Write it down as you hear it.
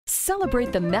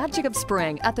Celebrate the magic of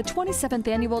spring at the 27th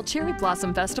Annual Cherry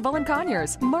Blossom Festival in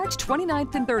Conyers, March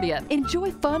 29th and 30th. Enjoy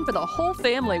fun for the whole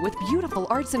family with beautiful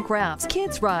arts and crafts,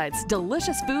 kids rides,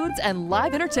 delicious foods, and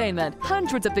live entertainment.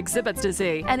 Hundreds of exhibits to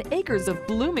see and acres of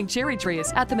blooming cherry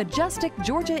trees at the majestic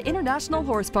Georgia International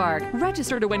Horse Park.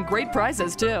 Register to win great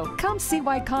prizes too. Come see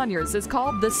why Conyers is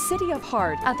called the City of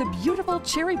Heart at the beautiful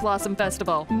Cherry Blossom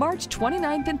Festival, March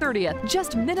 29th and 30th,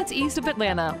 just minutes east of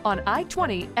Atlanta on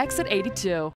I-20 exit 82.